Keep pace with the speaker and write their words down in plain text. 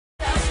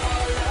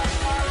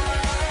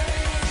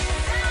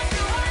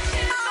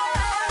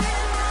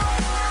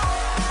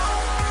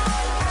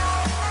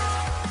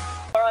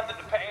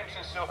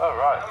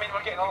right. I mean,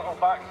 we're getting a little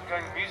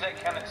background music,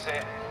 and it's we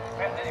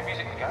haven't had any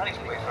music in Gary's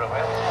played for a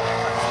while.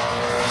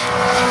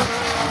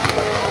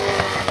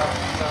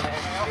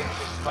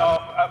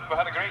 We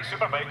had a great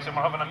Superbikes, and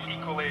we're having an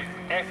equally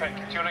epic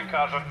touring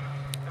cars on.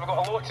 We've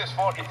got a Lotus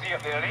 43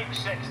 up there,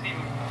 H16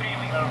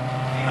 3-litre,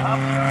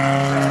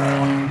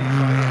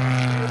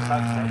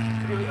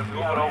 3.5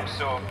 overall,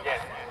 so yeah,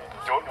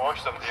 don't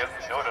wash them, dear.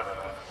 No.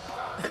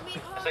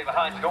 It's like the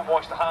hand, you don't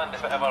wash the hand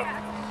if you ever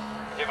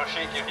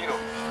shake your hero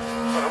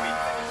for a week,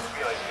 and you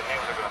realise your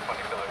nails are going to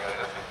funny feel like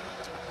that.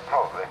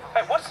 Probably.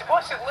 Hey, what's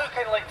it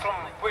looking like from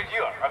where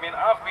you are? I mean,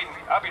 I've been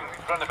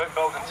running about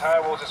building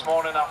tyre walls this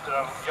morning after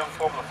a young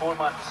Formula 4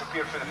 man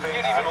disappeared through the fence.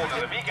 You're even older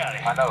than me,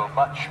 Gary. I know,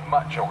 much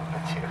older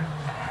than you.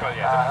 Well,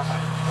 yeah.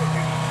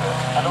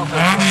 And also,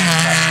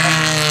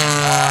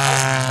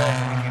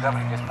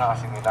 somebody just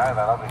passing me now,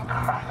 then I'll be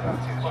cracking up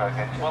to the stroke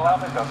engine. Well,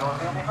 I've cut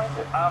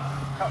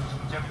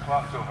some Jim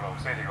Clark's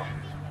overalls. There you go.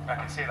 I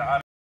can say that I